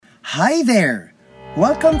Hi there!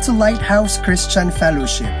 Welcome to Lighthouse Christian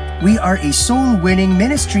Fellowship. We are a soul-winning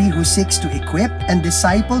ministry who seeks to equip and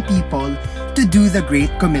disciple people to do the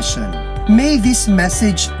Great Commission. May this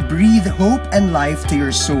message breathe hope and life to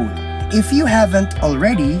your soul. If you haven't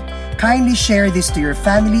already, kindly share this to your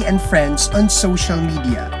family and friends on social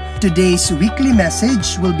media. Today's weekly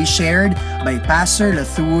message will be shared by Ps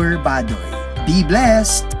Lathur Badoy. Be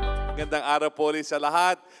blessed! Magandang araw po ulit sa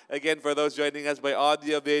lahat. Again, for those joining us by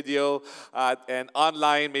audio, video, and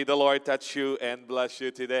online, may the Lord touch you and bless you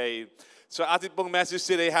today. So ating pong message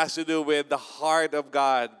today has to do with the heart of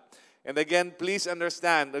God. And again, please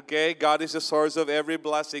understand, okay, God is the source of every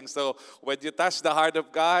blessing. So when you touch the heart of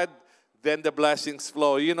God, then the blessings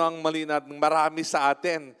flow. Yun ang malinad marami sa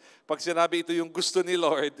atin. Pag sinabi ito yung gusto ni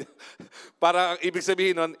Lord, para ibig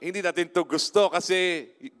sabihin nun, hindi natin ito gusto kasi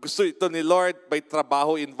gusto ito ni Lord, may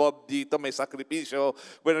trabaho involved dito, may sakripisyo.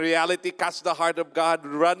 When reality catch the heart of God,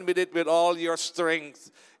 run with it with all your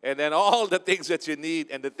strength. And then all the things that you need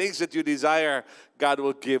and the things that you desire, God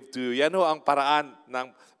will give to you. Yan ho ang paraan ng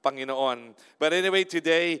Panginoon. But anyway,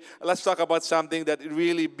 today, let's talk about something that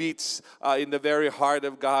really beats in the very heart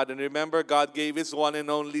of God. And remember, God gave His one and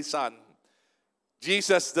only Son.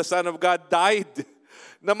 Jesus, the Son of God, died.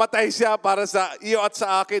 Namatay siya para sa iyo at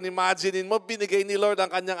sa akin. Imagine mo, binigay ni Lord ang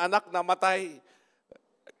kanyang anak, namatay.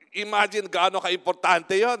 Imagine gaano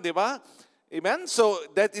ka-importante yon, di ba? Amen? So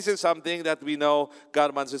that is something that we know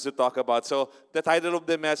God wants us to talk about. So the title of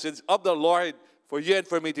the message of the Lord for you and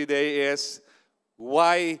for me today is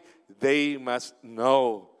Why They Must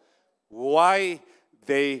Know. Why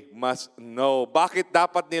they must know. Bakit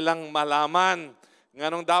dapat nilang malaman?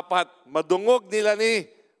 Nganong dapat madungog nila ni,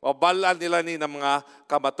 o balaan nila ni ng mga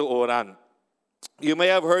kamatuoran. You may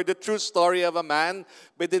have heard the true story of a man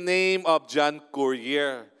by the name of John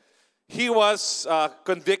Courier. He was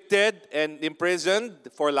convicted and imprisoned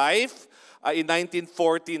for life in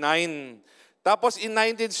 1949. Tapos in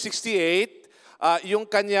 1968, yung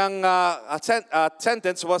kanyang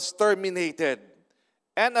sentence was terminated.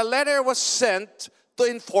 And a letter was sent to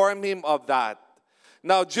inform him of that.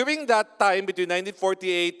 Now, during that time, between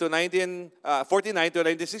 1948 to 1949 to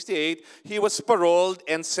 1968, he was paroled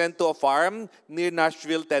and sent to a farm near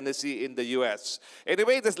Nashville, Tennessee in the U.S.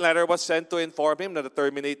 Anyway, this letter was sent to inform him na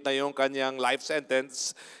terminate na yung kanyang life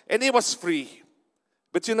sentence, and he was free.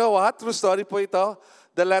 But you know what? True story po ito.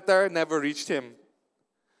 The letter never reached him.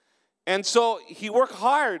 And so, he worked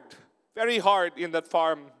hard, very hard in that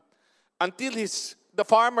farm, until the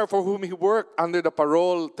farmer for whom he worked under the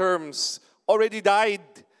parole terms already died.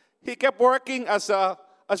 He kept working as a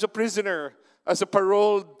prisoner, as a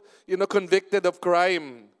paroled, convicted of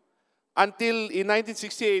crime. Until in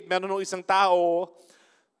 1968, meron isang tao,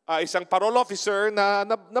 isang parole officer na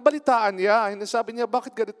nabalitaan niya. Sabi niya,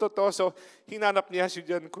 bakit ganito to? So, hinanap niya si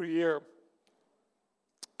John Courier.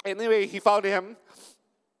 Anyway, he found him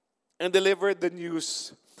and delivered the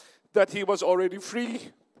news that he was already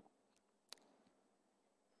free.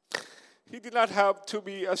 He did not have to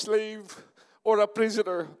be a slave or a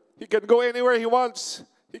prisoner. He can go anywhere he wants.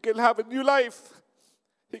 He can have a new life.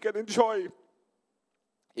 He can enjoy.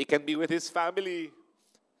 He can be with his family.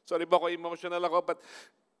 Sorry ba ako emotional ako, but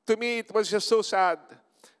to me it was just so sad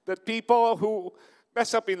that people who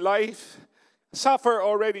mess up in life suffer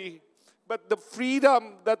already. But the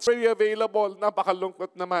freedom that's already available,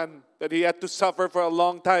 napakalungkot naman that he had to suffer for a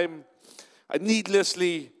long time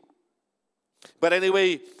needlessly. But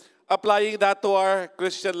anyway, applying that to our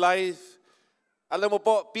Christian life, alam mo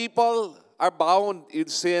po, people are bound in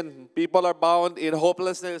sin. People are bound in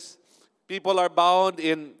hopelessness. People are bound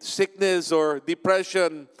in sickness or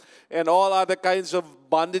depression and all other kinds of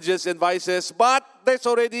bondages and vices. But there's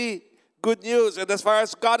already good news. And as far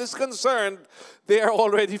as God is concerned, they are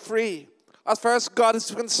already free. As far as God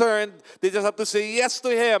is concerned, they just have to say yes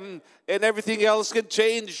to Him and everything else can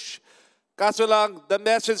change. Kaso lang, the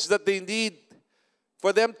message that they need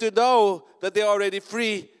for them to know that they're already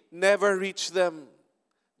free never reach them.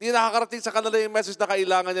 Di nakakarating sa kanila yung message na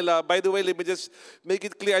kailangan nila. By the way, let me just make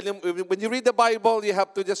it clear. When you read the Bible, you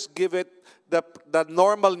have to just give it the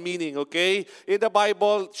normal meaning, okay? In the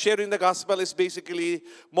Bible, sharing the gospel is basically,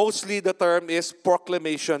 mostly the term is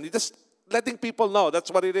proclamation. You just letting people know, that's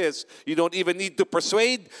what it is. You don't even need to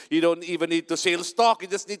persuade. You don't even need to sales talk. You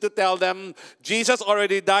just need to tell them, Jesus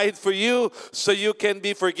already died for you, so you can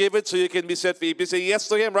be forgiven, so you can be set free. If you say yes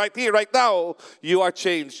to Him right here, right now, you are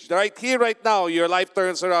changed. Right here, right now, your life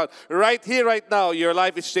turns around. Right here, right now, your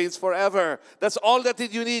life is changed forever. That's all that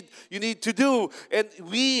you need to do. And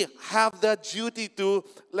we have the duty to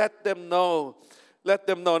let them know. Let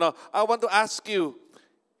them know. Now, I want to ask you,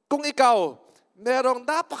 kung ikaw, merong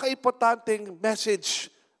napaka-importanting message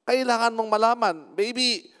kailangan mong malaman.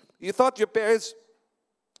 Maybe you thought your parents,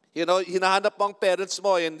 hinahanap mo ang parents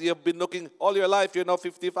mo and you've been looking all your life,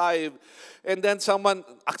 55. And then someone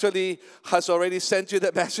actually has already sent you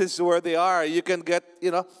the message to where they are. You can get,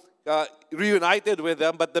 reunited with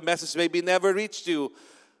them, but the message maybe never reached you.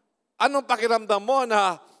 Anong pakiramdam mo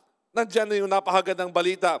na nandyan na yung napakagandang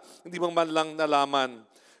balita, hindi mo man lang nalaman?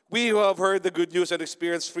 We who have heard the good news and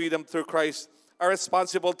experienced freedom through Christ are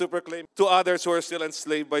responsible to proclaim to others who are still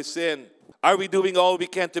enslaved by sin. Are we doing all we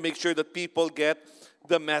can to make sure that people get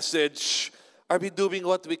the message? Are we doing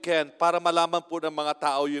what we can para malaman po ng mga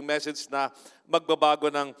tao yung message na magbabago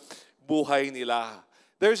ng buhay nila?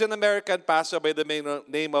 There's an American pastor by the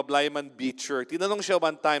name of Lyman Beecher. Tinanong siya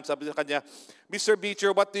one time, sabi sa kanya, Mr.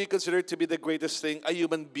 Beecher, what do you consider to be the greatest thing a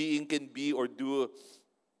human being can be or do?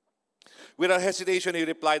 Without hesitation, he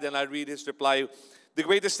replied, and I read his reply, the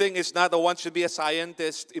greatest thing is not that one should be a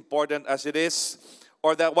scientist, important as it is,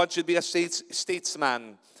 or that one should be a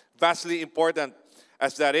statesman, vastly important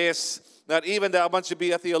as that is, not even that one should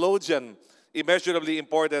be a theologian, immeasurably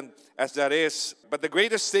important as that is. But the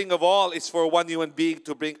greatest thing of all is for one human being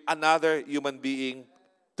to bring another human being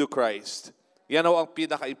to Christ. Yan ang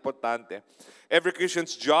pinaka-importante. Every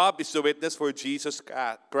Christian's job is to witness for Jesus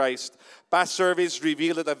Christ. Past surveys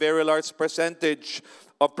reveal that a very large percentage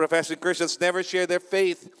of professing Christians never share their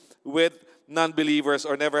faith with non-believers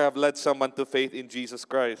or never have led someone to faith in Jesus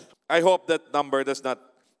Christ. I hope that number does not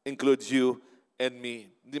include you and me.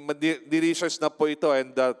 Di-research na po ito,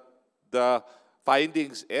 and the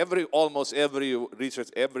findings, almost every research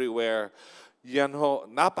everywhere, yan ho,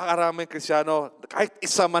 napakaraming Kristiyano, kahit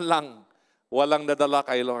isa man lang, walang nadala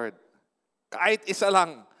kay Lord. Kahit isa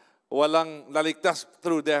lang, walang naligtas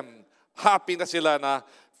through them. Happy na sila na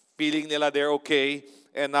feeling nila they're okay,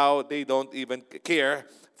 and now they don't even care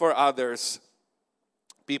for others.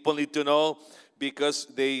 People need to know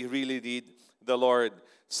because they really need the Lord.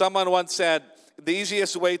 Someone once said, the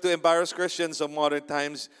easiest way to embarrass Christians of modern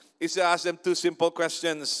times is to ask them two simple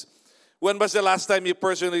questions. When was the last time you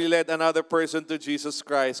personally led another person to Jesus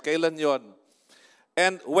Christ? Kailan yon?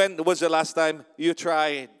 And when was the last time you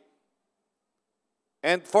tried?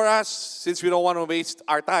 And for us, since we don't want to waste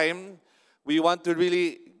our time, we want to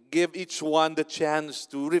really give each one the chance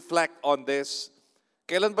to reflect on this.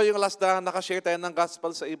 Kailan ba yung last na nakashare tayo ng gospel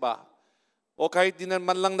sa iba? O kahit di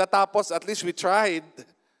naman lang natapos, at least we tried.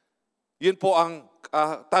 Yun po ang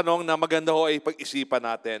tanong na maganda ho ay pag-isipan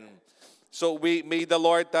natin. So may the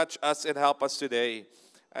Lord touch us and help us today.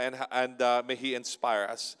 And may He inspire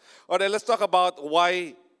us. Alright, let's talk about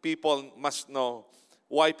why people must know.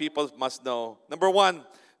 Why people must know. Number one,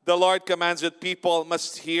 the Lord commands that people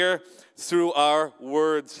must hear through our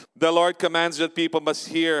words. The Lord commands that people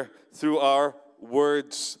must hear through our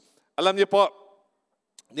words. Alam niyo po,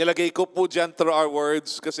 nilagay ko po dyan through our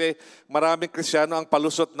words kasi maraming Kristiyano ang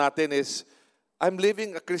palusot natin is, I'm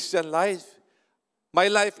living a Christian life.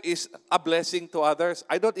 My life is a blessing to others.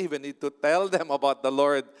 I don't even need to tell them about the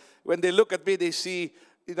Lord. When they look at me, they see,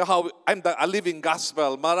 how I'm a living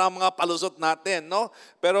gospel. Maraming mga palusot natin, no?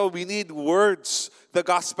 Pero we need words. The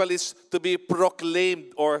gospel is to be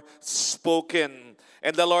proclaimed or spoken.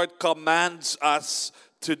 And the Lord commands us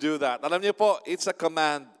to do that. Alam niyo po, it's a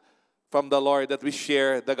command from the Lord that we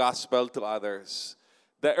share the gospel to others.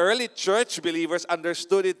 The early church believers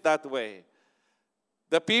understood it that way.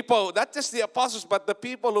 The people, not just the apostles, but the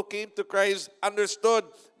people who came to Christ understood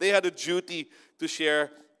they had a duty to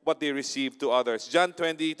share what they received to others. John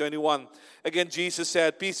 20:21. Again, Jesus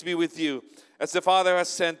said, peace be with you. As the Father has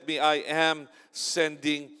sent me, I am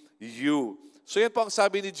sending you. So yan po ang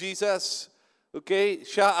sabi ni Jesus. Okay?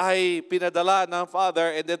 Siya ay pinadala ng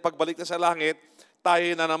Father, and then pagbalik na sa langit, tayo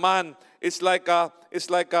na naman. It's like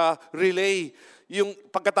a relay. Yung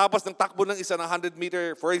pagkatapos ng takbo ng isa na 100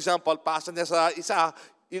 meter, for example, pasa niya sa isa,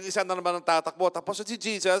 yung isa na naman ang tatakbo. Tapos si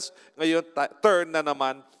Jesus, ngayon, turn na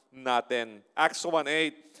naman natin. Acts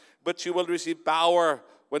 1:8. But you will receive power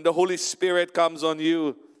when the Holy Spirit comes on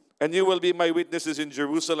you, and you will be my witnesses in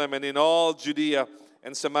Jerusalem and in all Judea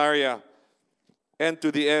and Samaria and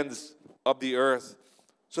to the ends of the earth.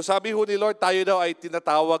 So sabi ho ni Lord, tayo daw ay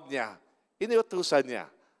tinatawag niya, iniutusan niya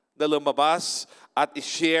na lumabas at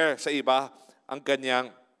i-share sa iba ang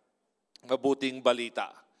kanyang mabuting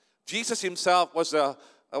balita. Jesus himself was a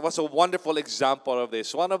wonderful example of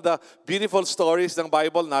this. One of the beautiful stories ng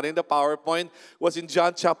Bible, not in the PowerPoint, was in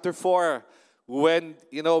John chapter 4. When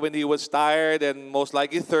he was tired and most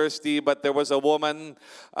likely thirsty, but there was a woman,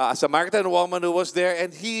 a Samaritan woman who was there,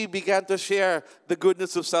 and he began to share the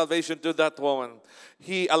goodness of salvation to that woman.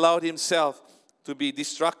 He allowed himself to be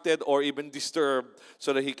distracted or even disturbed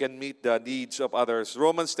so that he can meet the needs of others.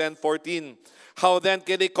 Romans 10:14. How then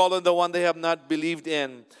can they call on the one they have not believed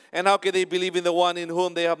in? And how can they believe in the one in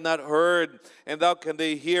whom they have not heard? And how can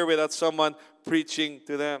they hear without someone preaching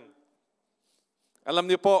to them? Alam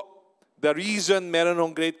niyo po, the reason meron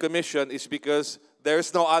ng Great Commission is because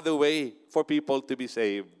there's no other way for people to be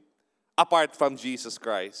saved apart from Jesus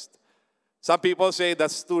Christ. Some people say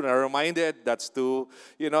that's too narrow-minded, that's too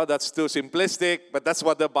simplistic, but that's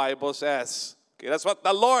what the Bible says. Okay, that's what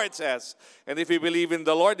the Lord says. And if we believe in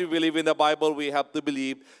the Lord, we believe in the Bible, we have to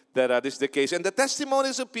believe that that is the case. And the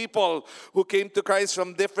testimonies of people who came to Christ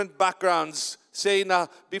from different backgrounds say na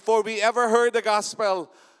before we ever heard the gospel,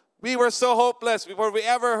 we were so hopeless. Before we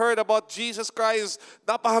ever heard about Jesus Christ,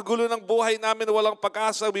 napakagulo ng buhay namin, walang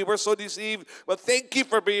pag-asa. We were so deceived. But thank you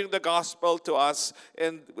for bringing the gospel to us,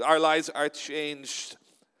 and our lives are changed.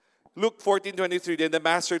 Luke 14:23, then the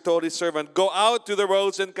master told his servant, go out to the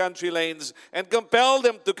roads and country lanes and compel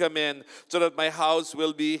them to come in so that my house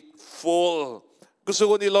will be full. Gusto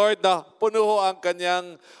ko ni Lord na puno ang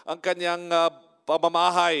kanyang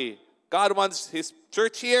pamamahay. God wants His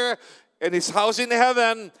church here and His house in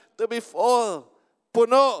heaven to be full.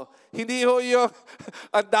 Puno. Hindi ho yung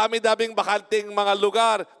ang dami-daming bakanting mga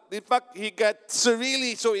lugar. In fact, He gets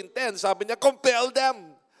really so intense. Sabi niya, compel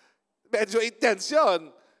them. Medyo intense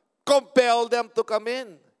yun. Compel them to come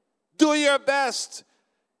in. Do your best.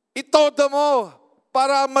 Itodo mo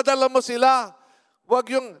para madala mo sila.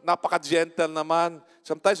 Huwag yung napaka-gentle naman.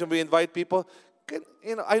 Sometimes when we invite people,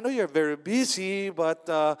 I know you're very busy, but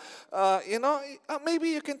maybe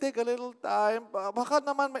you can take a little time. Baka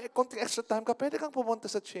naman may konting extra time ka, pwede kang pumunta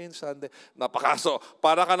sa Chain Sunday. Napakaso,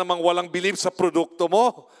 para ka namang walang belief sa produkto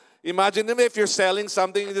mo. Imagine if you're selling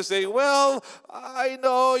something and you say, well, I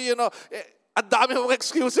know, ang dami mong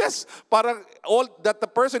excuses. Parang all that the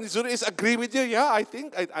person is doing is agree with you. Yeah, I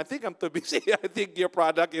think I'm too busy. I think your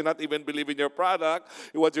product, you're not even believing your product,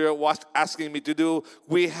 what you're asking me to do.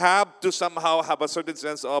 We have to somehow have a certain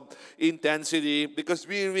sense of intensity because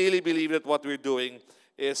we really believe that what we're doing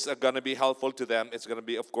is going to be helpful to them. It's going to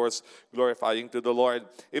be, of course, glorifying to the Lord.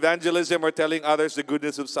 Evangelism or telling others the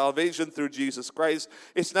goodness of salvation through Jesus Christ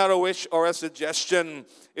is not a wish or a suggestion.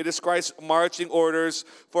 It is Christ's marching orders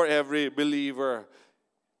for every believer.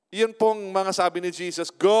 Yan pong mga sabi ni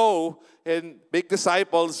Jesus, go and make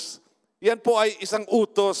disciples. Yan po ay isang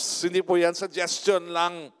utos. Hindi po yan suggestion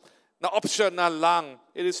lang, na optional lang.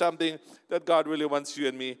 It is something that God really wants you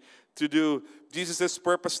and me to do. Jesus'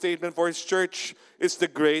 purpose statement for His church is the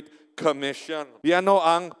Great Commission. Yan o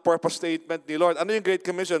ang purpose statement ni Lord. Ano yung Great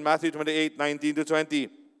Commission? Matthew 28:19-20.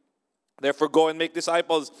 Therefore, go and make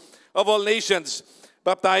disciples of all nations,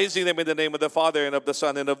 baptizing them in the name of the Father and of the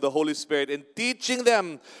Son and of the Holy Spirit, and teaching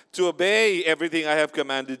them to obey everything I have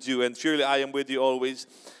commanded you. And surely I am with you always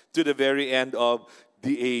to the very end of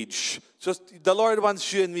the age. So the Lord wants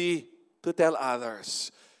you and me to tell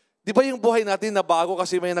others. Di ba yung buhay natin na bago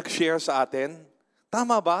kasi may nag-share sa atin?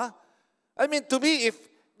 Tama ba? I mean, to me,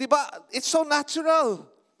 di ba, it's so natural.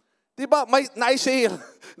 Di ba, may na-sale,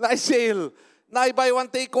 na-buy one,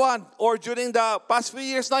 take one. Or during the past few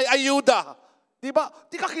years, na-ayuda. Di ba,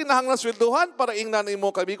 di ka kinahanglan swelduhan para ingnanin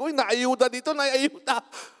mo kami ko, na-ayuda dito, na-ayuda.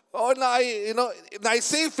 Or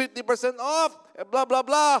na-sale 50% off, blah, blah,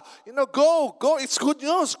 blah. Go, it's good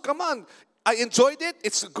news, come on. I enjoyed it.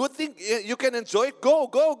 It's a good thing. You can enjoy it.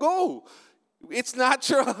 Go. It's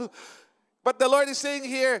natural. But the Lord is saying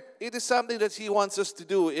here, it is something that He wants us to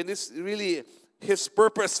do. It is really His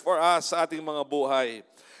purpose for us sa ating mga buhay.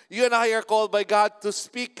 You and I are called by God to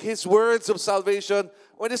speak His words of salvation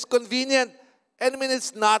when it's convenient and when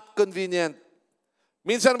it's not convenient.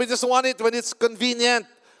 Minsan we just want it when it's convenient.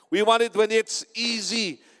 We want it when it's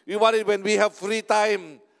easy. We want it when we have free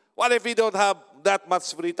time. What if we don't have that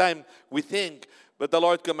much free time? We think. But the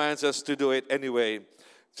Lord commands us to do it anyway.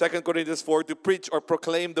 2 Corinthians 4, to preach or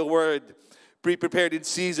proclaim the word, be prepared in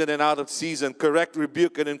season and out of season, correct,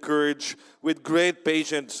 rebuke, and encourage with great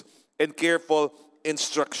patience and careful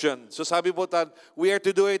instruction. So sabi po tan, we are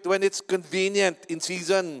to do it when it's convenient in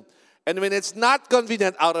season and when it's not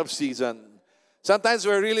convenient out of season. Sometimes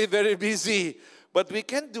we're really very busy, but we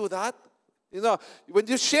can do that. When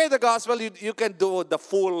you share the gospel, you can do the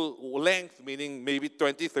full length, meaning maybe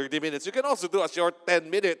 20, 30 minutes. You can also do a short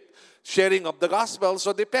 10-minute sharing of the gospel.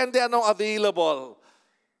 So, depende anong available.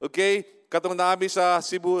 Okay? Katong namin sa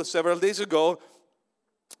Cebu several days ago,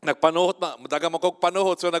 nagpanuhot, madagang makog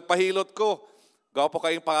panuhot, so nagpahilot ko. Gawa po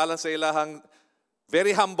kayong pangalan sa ilahang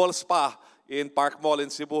very humble spa in Park Mall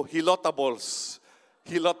in Cebu, Hilotables.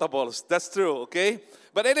 Hilotables. That's true, okay?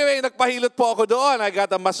 But anyway, nagpahilot po ako doon. I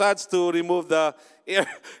got a massage to remove the air,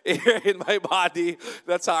 air in my body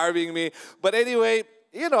that's harming me. But anyway,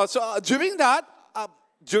 so during that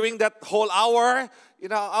whole hour,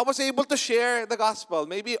 I was able to share the gospel.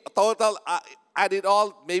 Maybe total, add it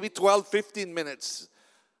all, maybe 12, 15 minutes.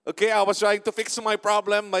 Okay, I was trying to fix my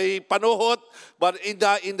problem, my panuhot, but in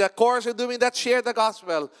the course of doing that, share the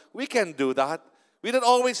gospel. We can do that. We don't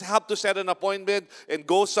always have to set an appointment and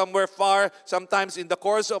go somewhere far. Sometimes in the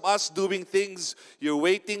course of us doing things, you're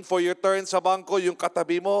waiting for your turn sa bangko, yung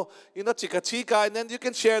katabi mo, chika-chika, and then you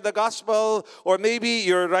can share the gospel. Or maybe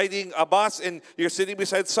you're riding a bus and you're sitting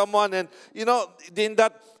beside someone and, in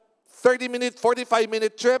that 30-minute,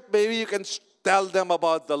 45-minute trip, maybe you can tell them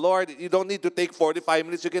about the Lord. You don't need to take 45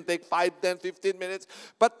 minutes. You can take 5, 10, 15 minutes.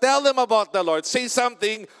 But tell them about the Lord. Say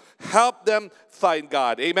something. Help them find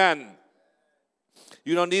God. Amen.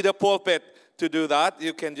 You don't need a pulpit to do that.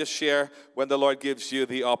 You can just share when the Lord gives you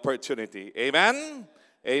the opportunity. Amen?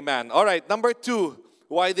 Amen. All right, number 2,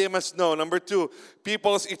 why they must know. Number 2,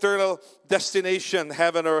 people's eternal destination,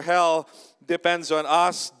 heaven or hell, depends on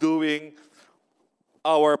us doing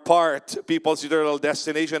our part. People's eternal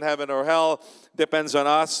destination, heaven or hell, depends on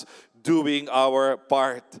us doing our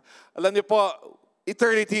part. Alam niyo po,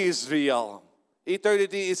 eternity is real.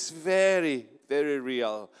 Eternity is very, very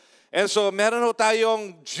real. And so, meron ho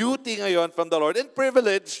tayong duty ngayon from the Lord and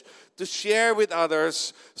privilege to share with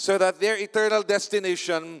others so that their eternal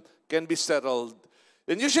destination can be settled.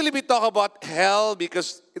 And usually we talk about hell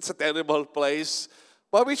because it's a terrible place.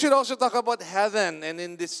 But we should also talk about heaven. And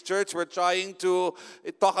in this church, we're trying to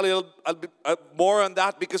talk a little more on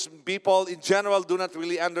that because people in general do not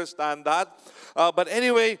really understand that. But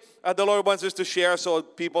anyway, the Lord wants us to share so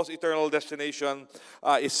people's eternal destination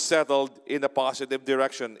is settled in a positive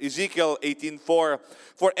direction. Ezekiel 18:4,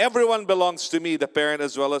 for everyone belongs to me, the parent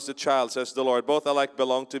as well as the child, says the Lord. Both alike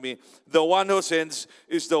belong to me. The one who sins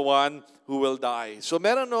is the one who will die. So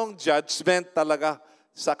meron nung judgment talaga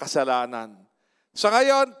sa kasalanan. So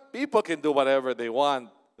ngayon, people can do whatever they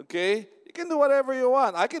want. Okay? You can do whatever you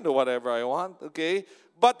want. I can do whatever I want. Okay?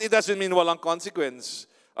 But it doesn't mean walang consequence.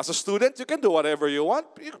 As a student, you can do whatever you want.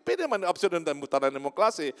 Pwede man absent ng mutaran mo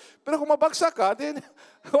klase. Pero kung mabagsak ka, then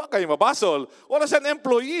huwag kayo mabasol. Or as an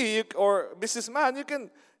employee or businessman, you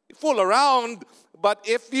can fool around. But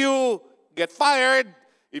if you get fired,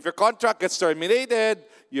 if your contract gets terminated,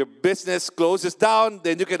 your business closes down,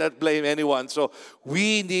 then you cannot blame anyone. So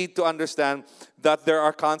we need to understand that there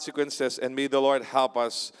are consequences, and may the Lord help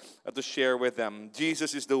us to share with them.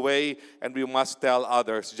 Jesus is the way, and we must tell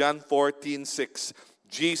others. John 14:6.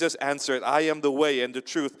 Jesus answered, I am the way and the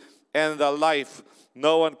truth and the life.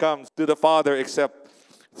 No one comes to the Father except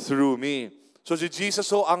through me. So si Jesus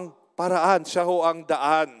ho ang paraan, siya ho ang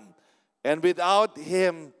daan. And without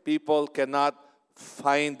Him, people cannot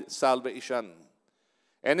find salvation.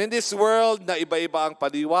 And in this world na iba-iba ang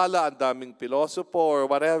paniwala, ang daming pilosopo or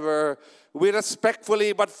whatever, we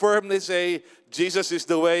respectfully but firmly say, Jesus is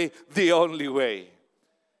the way, the only way.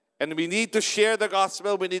 And we need to share the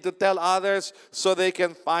gospel. We need to tell others so they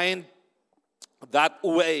can find that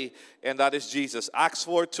way, and that is Jesus. Acts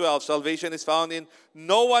 4:12, salvation is found in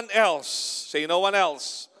no one else. Say no one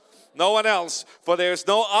else. No one else. For there is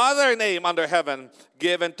no other name under heaven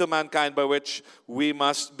given to mankind by which we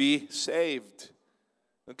must be saved.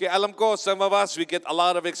 Okay, alam ko, some of us, we get a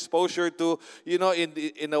lot of exposure to, in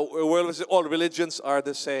a world where all religions are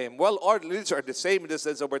the same. Well, all religions are the same in the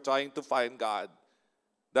sense that we're trying to find God.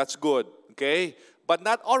 That's good, okay? But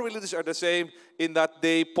not all religions are the same in that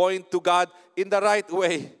they point to God in the right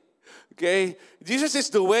way, okay? Jesus is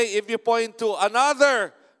the way. If you point to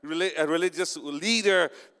another religious leader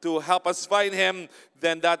to help us find Him,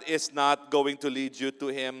 then that is not going to lead you to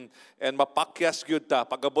Him. And mapakyas yun ta,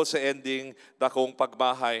 pagabot sa ending, dakong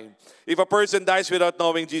pagbahay. If a person dies without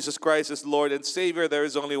knowing Jesus Christ as Lord and Savior, there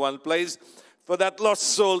is only one place for that lost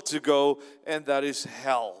soul to go, and that is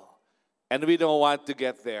hell. And we don't want to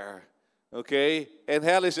get there. Okay? And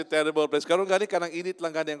hell is a terrible place. Karon gani ka nang init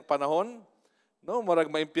lang gani ang panahon. No, marag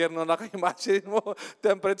maimpyerno na kayo. Imagine mo,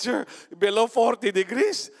 temperature below 40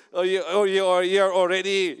 degrees. You're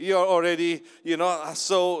already,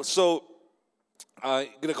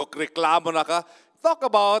 reklamo na ka. Talk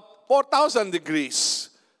about 4,000 degrees.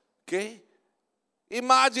 Okay?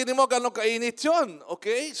 Imagine mo ganun kainit yun.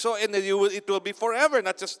 Okay? So, and it will be forever.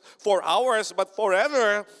 Not just 4 hours, but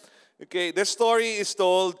forever. Okay, the story is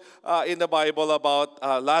told in the Bible about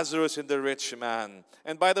Lazarus and the rich man.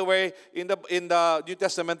 And by the way, in the New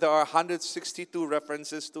Testament, there are 162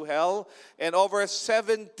 references to hell, and over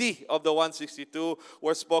 70 of the 162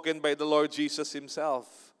 were spoken by the Lord Jesus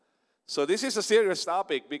Himself. So this is a serious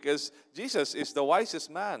topic because Jesus is the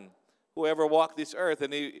wisest man who ever walked this earth,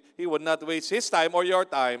 and he would not waste his time or your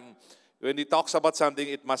time. When he talks about something,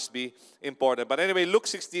 it must be important. But anyway, Luke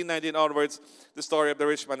 16:19 onwards, the story of the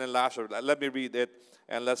rich man and Lazarus. Let me read it,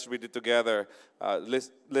 and let's read it together.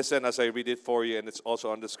 Listen as I read it for you, and it's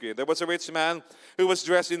also on the screen. There was a rich man who was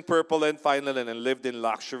dressed in purple and fine linen and lived in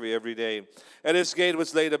luxury every day. At his gate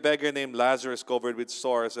was laid a beggar named Lazarus, covered with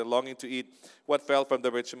sores and longing to eat what fell from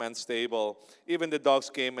the rich man's table. Even the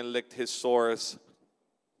dogs came and licked his sores.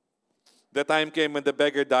 The time came when the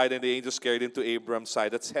beggar died, and the angels carried him to Abraham's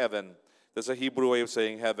side. That's heaven. That's a Hebrew way of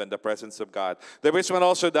saying heaven, the presence of God. The rich man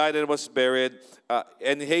also died and was buried.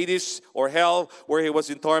 In Hades, or hell, where he was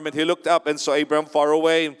in torment, he looked up and saw Abraham far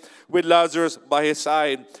away with Lazarus by his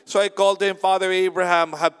side. So I called to him, Father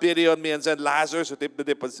Abraham, have pity on me, and send Lazarus to dip the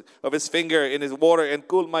tip of his finger in his water and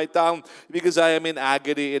cool my tongue, because I am in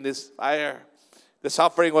agony in this fire. The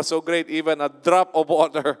suffering was so great, even a drop of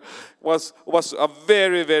water was a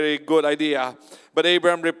very, very good idea. But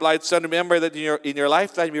Abraham replied, Son, remember that in your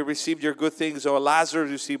lifetime you received your good things, or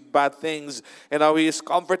Lazarus received bad things, and now he is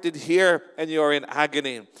comforted here, and you are in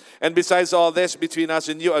agony. And besides all this, between us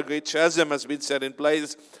and you, a great chasm has been set in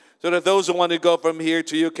place, so that those who want to go from here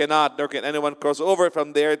to you cannot, nor can anyone cross over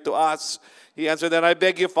from there to us. He answered, Then I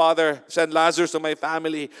beg you, Father, send Lazarus to my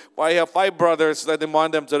family, for I have 5 brothers. Let him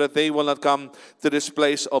warn them so that they will not come to this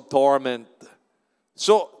place of torment.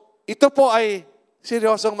 So, ito po ay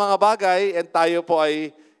seryosong mga bagay, and tayo po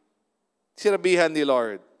ay sinabihan ni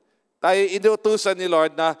Lord. Tayo inutusan ni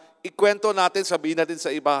Lord na ikwento natin, sabihin natin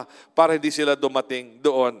sa iba para hindi sila dumating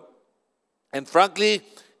doon. And frankly,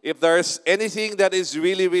 if there's anything that is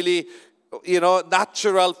really, really,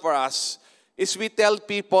 natural for us, is we tell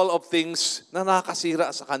people of things na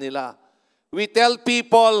nakakasira sa kanila. We tell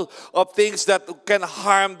people of things that can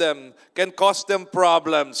harm them, can cause them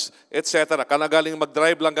problems, etc. Kanagaling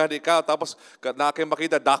mag-drive lang gani ka, tapos na kayo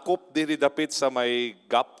makita, dakop diri dapit sa may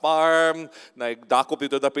gap farm, dakop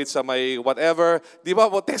dito dapit sa may whatever. Di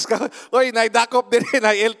ba, text ka, oy, dakop diri,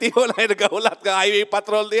 na LTO, nagaulat ka, highway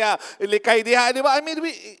patrol diya, ilikay diya. Di ba? I mean,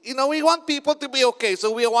 we want people to be okay,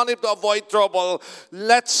 so we want them to avoid trouble.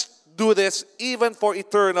 Let's do this even for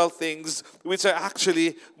eternal things, which are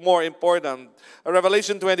actually more important.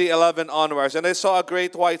 Revelation 20:11 onwards, and I saw a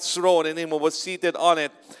great white throne, and him who was seated on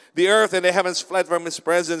it. The earth and the heavens fled from his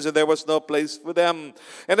presence, and there was no place for them.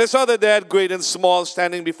 And I saw the dead, great and small,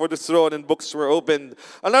 standing before the throne, and books were opened.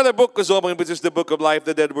 Another book was opened, which is the book of life.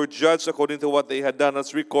 The dead were judged according to what they had done,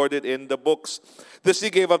 as recorded in the books. The sea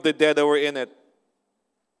gave up the dead that were in it.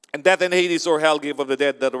 And death and Hades, or hell, gave up the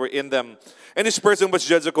dead that were in them. And each person was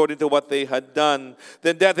judged according to what they had done.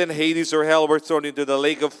 Then death and Hades, or hell, were thrown into the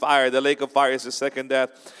lake of fire. The lake of fire is the second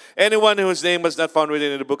death. Anyone whose name was not found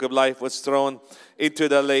written in the book of life was thrown into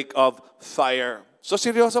the lake of fire. So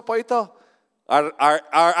seryoso po ito. Our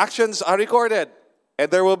actions are recorded.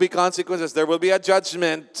 And there will be consequences. There will be a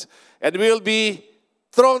judgment. And we will be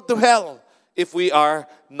thrown to hell if we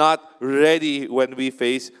are not ready when we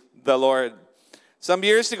face the Lord. Some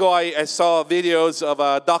years ago, I saw videos of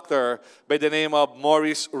a doctor by the name of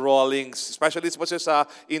Maurice Rawlings, specialist po siya sa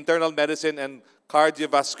internal medicine and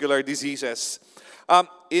cardiovascular diseases.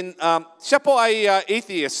 Siya po ay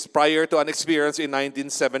atheist prior to an experience in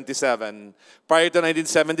 1977. Prior to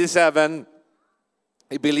 1977,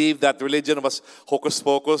 he believed that religion was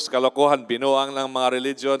hocus-pocus, kalokohan, binuang ng mga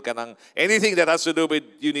religion, kanang anything that has to do with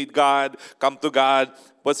you need God, come to God,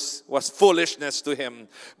 was foolishness to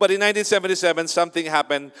him. But in 1977, something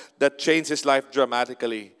happened that changed his life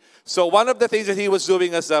dramatically. So one of the things that he was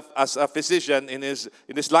doing as a physician in his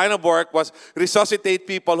line of work was resuscitate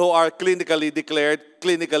people who are clinically declared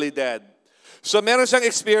clinically dead. So meron siyang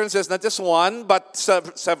experiences, not just one, but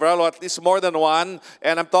several, or at least more than one.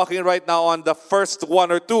 And I'm talking right now on the first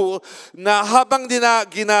one or two, na habang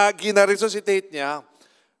gina-resuscitate niya,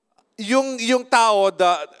 yung tao,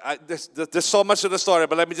 there's so much to the story,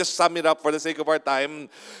 but let me just sum it up for the sake of our time.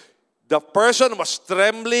 The person was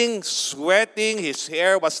trembling, sweating, his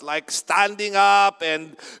hair was like standing up,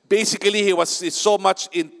 and basically he was so much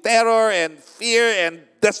in terror and fear and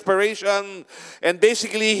desperation. And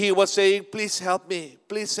basically he was saying, please help me,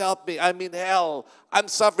 I'm in hell, I'm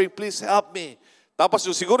suffering, please help me. Tapos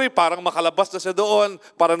yung siguro parang makalabas na siya doon,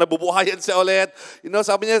 parang nabubuhayan siya ulit.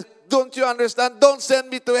 Sabi niya, don't you understand? Don't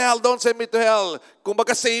send me to hell, don't send me to hell.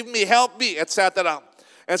 Kumbaga, save me, help me, etc.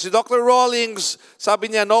 And si Dr. Rawlings,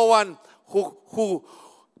 sabi niya, no one who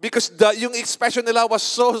because yung expression nila was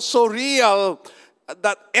so real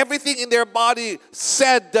that everything in their body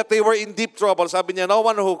said that they were in deep trouble. Sabi niya, no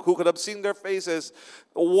one who could have seen their faces,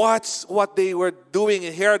 watched what they were doing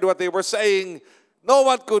and heard what they were saying, No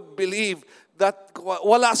one could believe that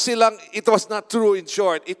wala silang, it was not true in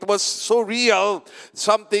short. It was so real.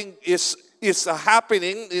 Something is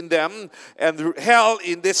happening in them, and hell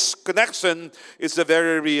in this connection is a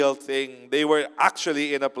very real thing. They were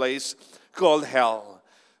actually in a place called hell.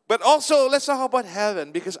 But also, let's talk about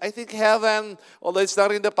heaven, because I think heaven, although it's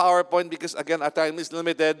not in the PowerPoint, because again, our time is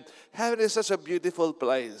limited, heaven is such a beautiful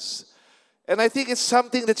place. And I think it's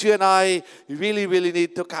something that you and I really, really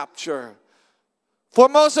need to capture. For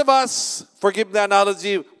most of us, forgive the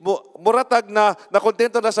analogy, muratag na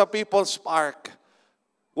nakontento na sa People's Park,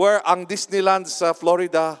 where ang Disneyland sa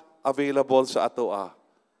Florida available sa atoa.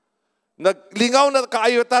 Naglingaw na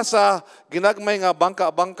kaayo ta sa ginagmay nga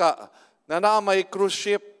bangka-bangka na may cruise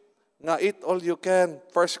ship nga eat all you can,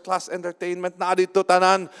 first class entertainment na dito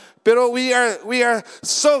tanan. Pero we are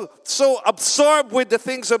so absorbed with the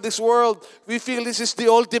things of this world. We feel this is the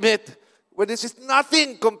ultimate, when this is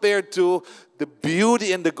nothing compared to the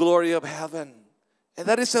beauty and the glory of heaven. And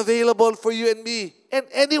that is available for you and me and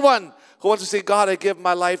anyone who wants to say, God, I give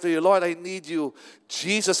my life to you. Lord, I need you.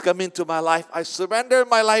 Jesus, come into my life. I surrender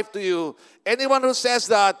my life to you. Anyone who says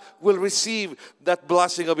that will receive that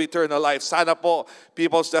blessing of eternal life. Sana po,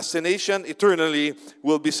 people's destination eternally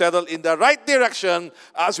will be settled in the right direction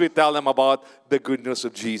as we tell them about the good news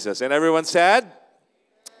of Jesus. And everyone said,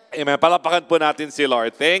 Amen. Palapakan po natin si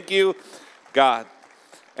Lord. Thank you, God.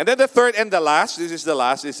 And then the third and the last, this is the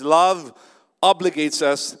last, is love obligates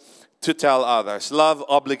us to tell others. Love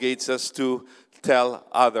obligates us to tell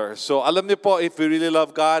others. So alam niyo po, if we really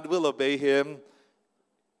love God, we'll obey Him.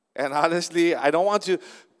 And honestly, I don't want you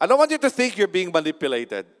to think you're being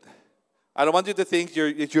manipulated. I don't want you to think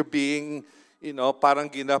you're being, parang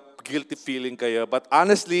guilty feeling kayo. But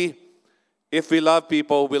honestly, if we love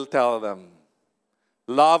people, we'll tell them.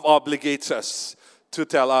 Love obligates us to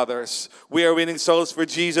tell others. We are winning souls for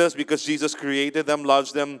Jesus because Jesus created them,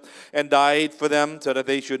 loves them, and died for them so that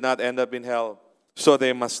they should not end up in hell. So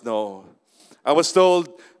they must know. I was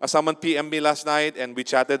told, someone PM'd me last night and we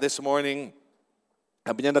chatted this morning.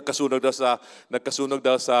 Sabi niya, nagkasunog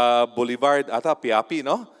daw sa Boulevard, Piapi,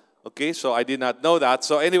 no? Okay, so I did not know that.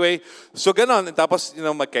 So anyway, so ganon. Tapos,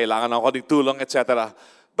 magkailangan ako ng tulong, etc.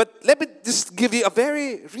 But let me just give you a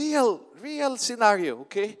very real scenario,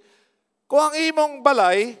 okay? Kung ang imong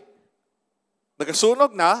balay,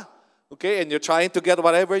 nagkasunog na, okay, and you're trying to get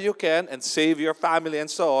whatever you can and save your family and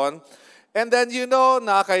so on, and then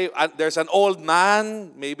there's an old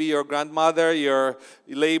man, maybe your grandmother, you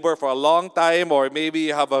labor for a long time, or maybe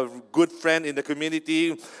you have a good friend in the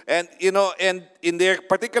community, and and in their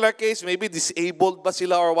particular case, maybe disabled ba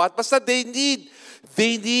sila or what, basta they need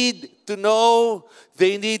to know,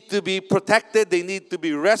 they need to be protected, they need to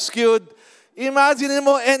be rescued. Imagine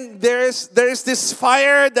mo, and there's this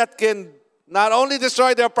fire that can not only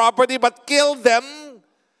destroy their property but kill them.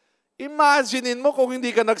 Imagine mo kung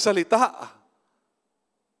hindi ka nagsalita.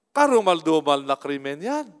 Karumal-dumal na krimen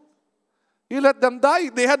yan. You let them die.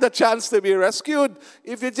 They had the chance to be rescued.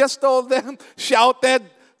 If you just told them, shouted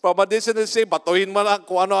from a distance, say, batuhin mo lang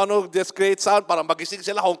kung ano-ano, just create sound para magising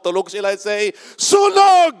sila, kung tulog sila, say,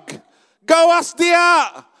 sunog! Gawas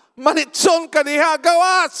diha! Manitson ka diha!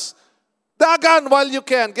 Gawas! Dagan while you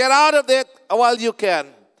can. Get out of it while you can.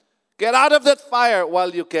 Get out of that fire while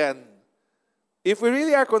you can. If we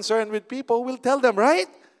really are concerned with people, we'll tell them, right?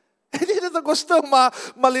 Hindi na gusto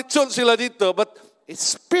malitson sila dito. But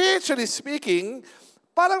spiritually speaking,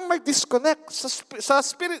 parang may disconnect. Sa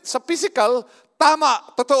spirit, sa physical, tama,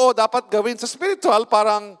 totoo, dapat gawin. Sa spiritual,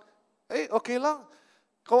 parang, okay lang.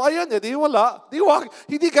 Kung ayun, di wala.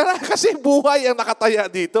 Hindi ka na kasi buhay ang nakataya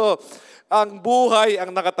dito. Ang buhay ang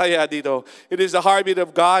nakataya dito. It is the heartbeat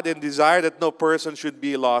of God and desire that no person should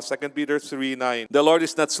be lost. 2 Peter 3:9. The Lord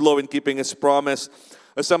is not slow in keeping His promise,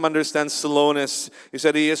 as some understand slowness. He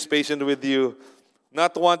said He is patient with you,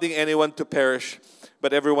 not wanting anyone to perish,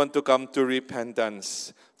 but everyone to come to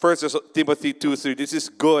repentance. 1 Timothy 2:3. This is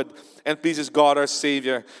good and pleases God our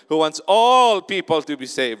Savior, who wants all people to be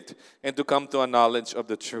saved and to come to a knowledge of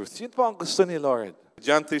the truth. Yun po ang gusto ni Lord.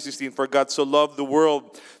 John 3:16, for God so loved the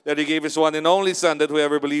world that He gave His one and only Son, that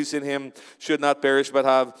whoever believes in Him should not perish but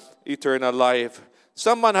have eternal life.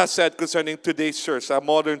 Someone has said concerning today's church, a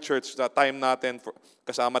modern church, na time natin,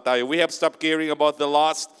 kasama tayo, we have stopped caring about the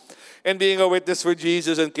lost and being a witness for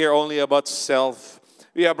Jesus and care only about self.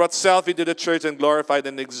 We have brought self into the church and glorified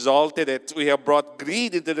and exalted it. We have brought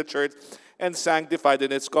greed into the church and sanctified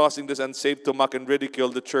it. It's causing this unsaved to mock and ridicule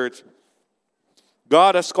the church.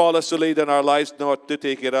 God has called us to lay down our lives, not to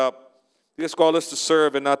take it up. He has called us to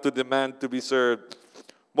serve and not to demand to be served.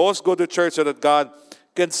 Most go to church so that God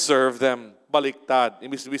can serve them. Baliktad. It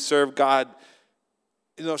means we serve God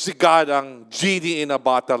si God ang genie in a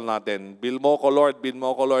bottle natin. Bill mo ko, Lord,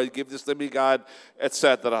 give this to me, God,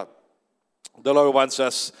 etc. The Lord wants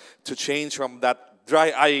us to change from that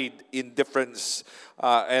dry-eyed indifference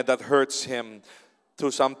and that hurts Him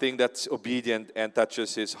to something that's obedient and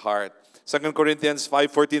touches His heart. 2 Corinthians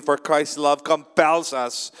 5:14, for Christ's love compels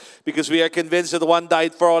us, because we are convinced that one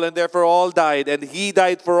died for all, and therefore all died, and He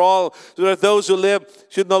died for all, so that those who live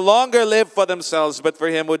should no longer live for themselves, but for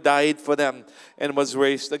Him who died for them and was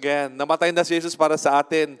raised again. Namatay na si Jesus para sa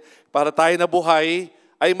atin, para tayo na buhay,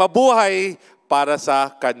 ay mabuhay para sa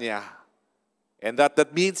Kanya. And that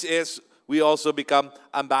means is, we also become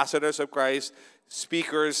ambassadors of Christ,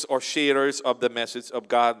 speakers or sharers of the message of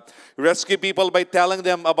God. Rescue people by telling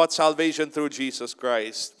them about salvation through Jesus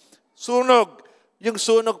Christ. Sunog. Yung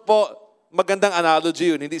sunog po, magandang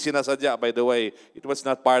analogy yun. Hindi sinasadya, by the way. It was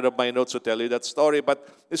not part of my notes to tell you that story, but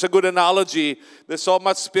it's a good analogy. There's so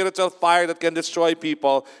much spiritual fire that can destroy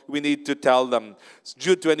people. We need to tell them.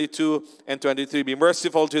 Jude 22 and 23, be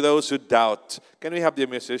merciful to those who doubt. Can we have the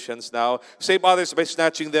musicians now? Save others by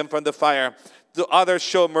snatching them from the fire. To others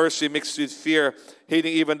show mercy mixed with fear,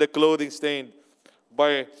 hating even the clothing stained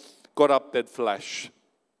by corrupted flesh.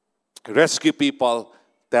 Rescue people,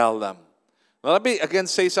 tell them. Now let me again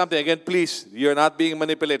say something. Again, please, you're not being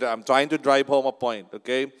manipulated. I'm trying to drive home a point,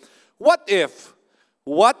 okay? What if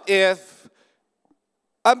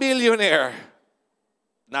a millionaire,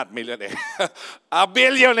 not millionaire, a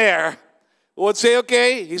billionaire would say,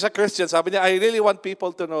 okay, he's a Christian. Sabi niya, I really want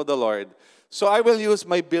people to know the Lord. So I will use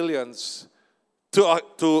my billions to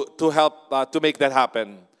help to make that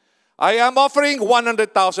happen. I am offering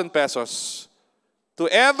 100,000 pesos to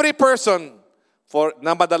every person for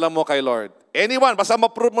na madala mo kay Lord. Anyone, basta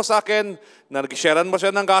ma-prove mo sa akin na nag-sharean mo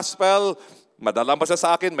siya ng gospel, madala mo siya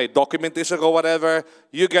sa akin, may documentation or whatever,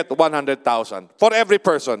 you get 100,000 for every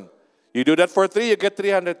person. You do that for 3, you get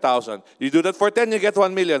 300,000. You do that for 10, you get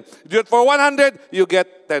 1 million. You do it for 100, you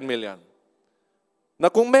get 10 million.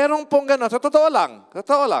 Na kung merong pong gano'n, sa totoo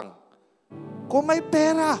lang, kung may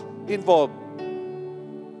pera involved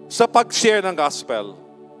sa pag-share ng gospel,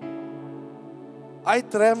 I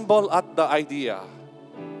tremble at the idea,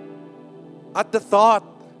 at the thought,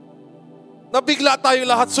 na bigla tayo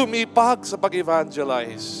lahat sumipag sa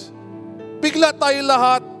pag-evangelize. Bigla tayo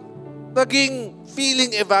lahat naging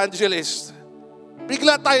feeling evangelist.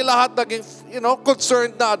 Bigla tayo lahat naging,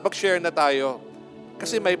 concerned na at mag-share na tayo.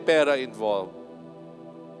 Kasi may pera involved.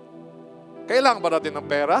 Kailangan ba natin ng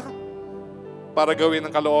pera para gawin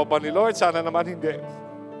ang kalooban ni Lord? Sana naman hindi.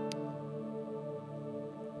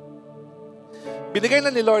 Binigay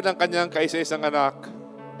na ni Lord ang kanyang kaisa-isang anak.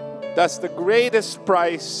 That's the greatest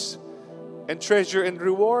prize and treasure and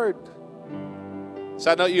reward.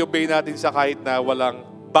 Sana i-obey natin sa kahit na walang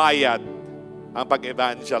bayad ang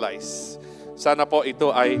pag-evangelize. Sana po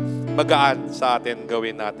ito ay magaan sa atin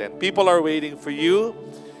gawin natin. People are waiting for you.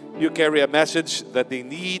 You carry a message that they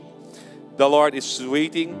need. The Lord is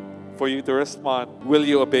waiting for you to respond. Will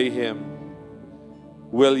you obey Him?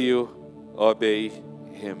 Will you obey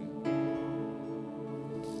Him?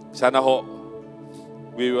 Sana ho,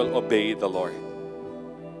 we will obey the Lord.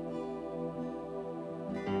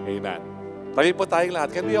 Amen. Tayo po tayong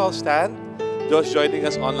lahat. Can we all stand? Those joining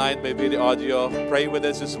us online by video audio, pray with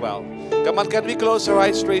us as well. Come on, can we close our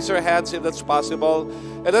eyes, raise our hands if that's possible?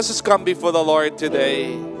 And let's just come before the Lord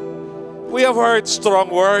today. We have heard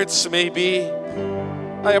strong words, maybe.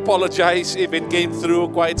 I apologize if it came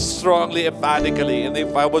through quite strongly, emphatically, and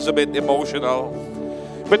if I was a bit emotional.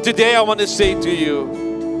 But today I want to say to you,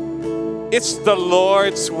 it's the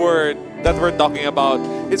Lord's word that we're talking about.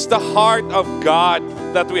 It's the heart of God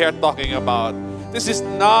that we are talking about. This is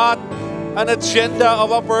not an agenda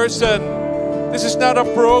of a person. This is not a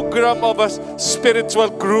program of a spiritual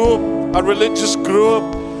group, a religious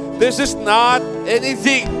group. This is not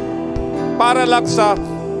anything para lang sa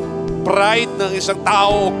pride ng isang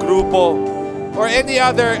tao o grupo or any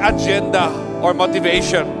other agenda or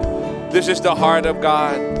motivation. This is the heart of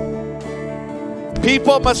God.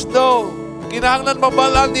 People must know, kinahanglan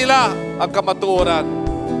mabalaan nila ang kamatuoran.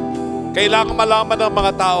 Kailangan malaman ng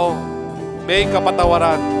mga tao, may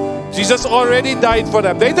kapatawaran. Jesus already died for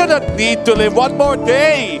them. They do not need to live one more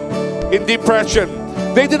day in depression.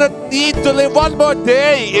 They do not need to live one more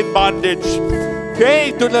day in bondage.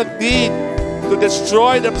 They do not need to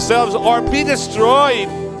destroy themselves or be destroyed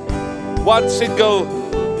one single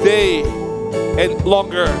day and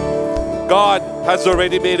longer. God has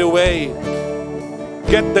already made a way.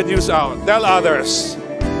 Get the news out. Tell others.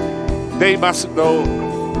 They must know.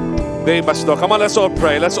 They must know. Come on, let's all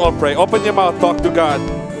pray. Let's all pray. Open your mouth. Talk to God.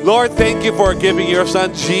 Lord, thank you for giving your Son,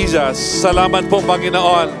 Jesus. Salamat po,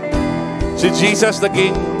 Panginoon. Si Jesus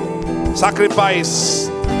naging sacrifice,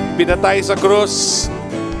 pinatay sa krus.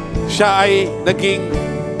 Siya ay naging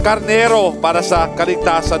karnero para sa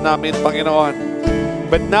kaligtasan namin, Panginoon.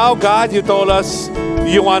 But now, God, you told us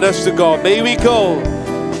you want us to go. May we go.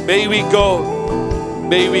 May we go.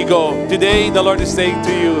 May we go. Today, the Lord is saying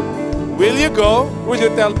to you, will you go? Will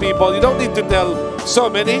you tell people? You don't need to tell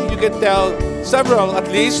so many. You can tell several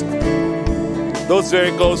at least. Those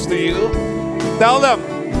very close to you. Tell them.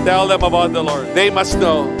 Tell them about the Lord. They must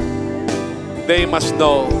know. They must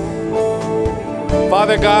know.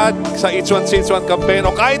 Father God, sa Each One Says One campaign,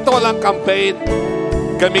 o kahit walang campaign,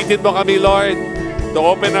 gamitin mo kami, Lord, to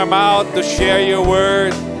open our mouth, to share your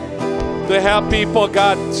word, to help people,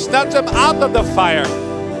 God. Snatch them out of the fire.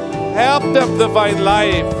 Help them to find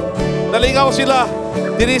life. Nalingaw sila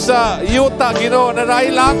diri sa yuta, Ginoo, na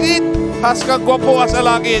naay langit. Has kang gwapo sa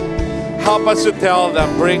langit. Help us to tell them,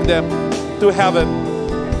 bring them to heaven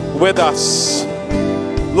with us.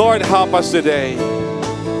 Lord, help us today.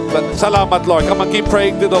 Salamat, Lord. Come on, keep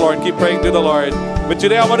praying to the Lord. Keep praying to the Lord. But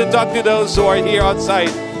today, I want to talk to those who are here on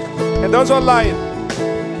site and those online.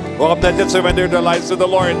 Welcome na dyan, surrender their lives to the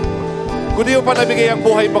Lord. Kung di mo pa nabigay ang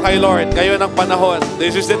buhay mo kay Lord, ngayon ang panahon.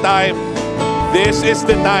 This is the time. This is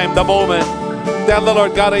the time, the moment. Tell the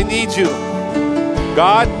Lord, God, I need you.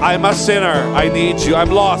 God, I'm a sinner. I need you.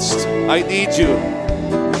 I'm lost. I need you.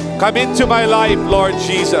 Come into my life, Lord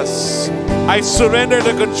Jesus. I surrender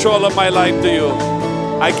the control of my life to you.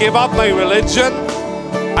 I give up my religion.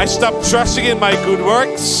 I stop trusting in my good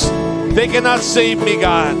works. They cannot save me,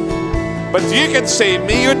 God. But you can save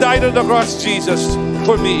me. You died on the cross, Jesus,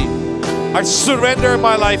 for me. I surrender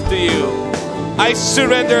my life to you. I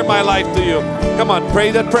surrender my life to you. Come on,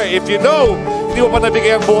 pray that prayer. If you know, hindi mo pa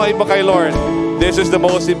nabigay ang buhay mo kay Lord, this is the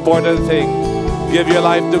most important thing. Give your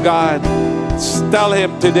life to God. Tell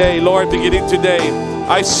Him today, Lord, beginning today,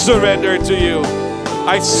 I surrender to you.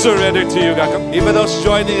 I surrender to you, God. Even those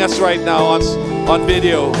joining us right now on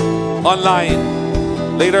video,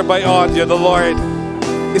 online, later by audio, the Lord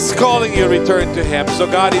is calling you, return to Him. So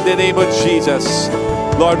God, in the name of Jesus,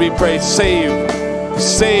 Lord, we pray,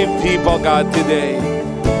 save people, God, today.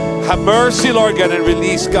 Have mercy, Lord God, and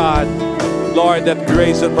release, God, Lord, that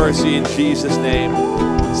grace and mercy in Jesus' name.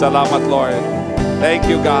 Salamat, Lord. Thank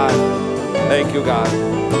you, God. Thank you, God.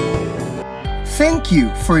 Thank you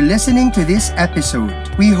for listening to this episode.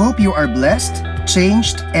 We hope you are blessed,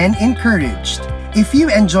 changed, and encouraged. If you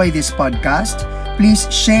enjoy this podcast,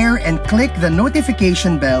 please share and click the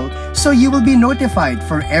notification bell so you will be notified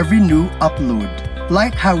for every new upload.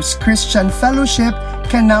 Lighthouse Christian Fellowship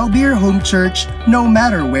can now be your home church no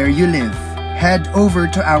matter where you live. Head over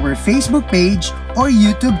to our Facebook page or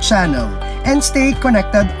YouTube channel and stay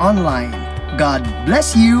connected online. God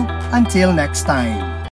bless you until next time.